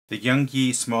The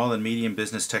Gyeonggi Small and Medium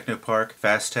Business Technopark,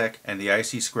 Fastech, and the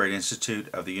IC2 Institute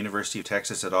of the University of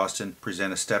Texas at Austin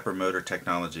present a stepper motor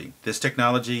technology. This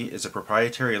technology is a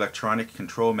proprietary electronic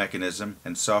control mechanism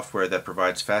and software that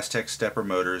provides Fastech stepper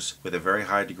motors with a very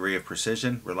high degree of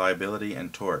precision, reliability,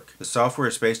 and torque. The software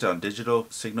is based on digital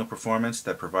signal performance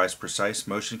that provides precise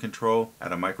motion control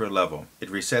at a micro level. It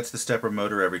resets the stepper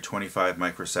motor every 25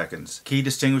 microseconds. Key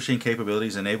distinguishing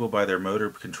capabilities enabled by their motor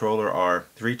controller are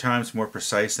 3 times more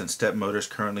precise than step motors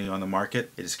currently on the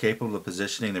market. It is capable of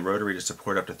positioning the rotary to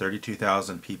support up to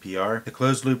 32,000 ppr. The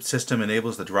closed-loop system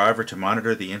enables the driver to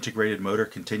monitor the integrated motor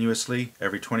continuously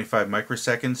every 25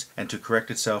 microseconds and to correct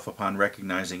itself upon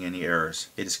recognizing any errors.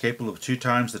 It is capable of 2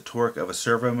 times the torque of a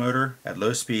servo motor at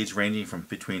low speeds ranging from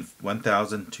between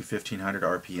 1,000 to 1,500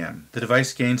 RPM. The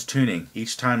device gains tuning.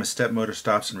 Each time a step motor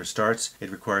stops and restarts, it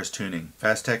requires tuning.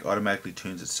 Fastech automatically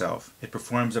tunes itself. It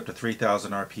performs up to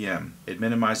 3,000 RPM. It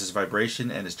minimizes vibration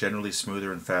and is generally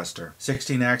smoother and faster.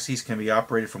 16 axes can be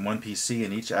operated from one PC,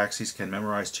 and each axis can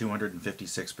memorize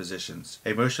 256 positions.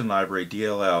 A motion library,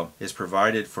 DLL, is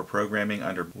provided for programming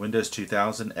under Windows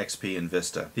 2000, XP, and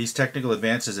Vista. These technical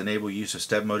advances enable use of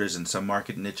step motors in some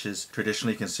market niches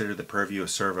traditionally considered the purview of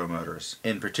servo motors.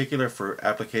 In particular, for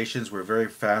applications where very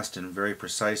fast and very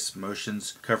precise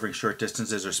motions covering short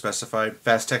distances are specified,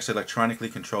 Fastech's electronically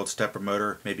controlled stepper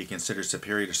motor may be considered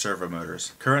superior to servo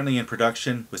motors. Currently in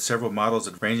production with several models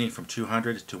ranging from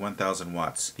 200 to 1,000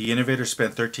 watts. The innovator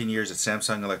spent 13 years at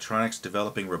Samsung Electronics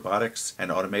developing robotics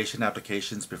and automation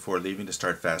applications before leaving to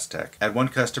start Fastech. At one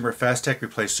customer, Fastech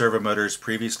replaced servo motors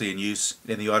previously in use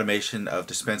in the automation of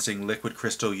dispensing liquid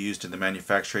crystal used in the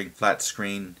manufacturing flat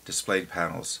screen display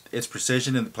panels. Its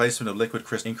precision in the placement of liquid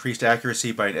crystal increased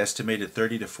accuracy by an estimated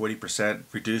 30 to 40%,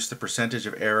 reduced the percentage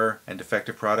of error and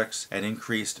defective products, and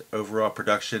increased overall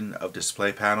production of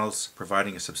display panels,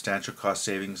 providing a substantial cost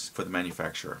savings for the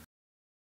manufacturer.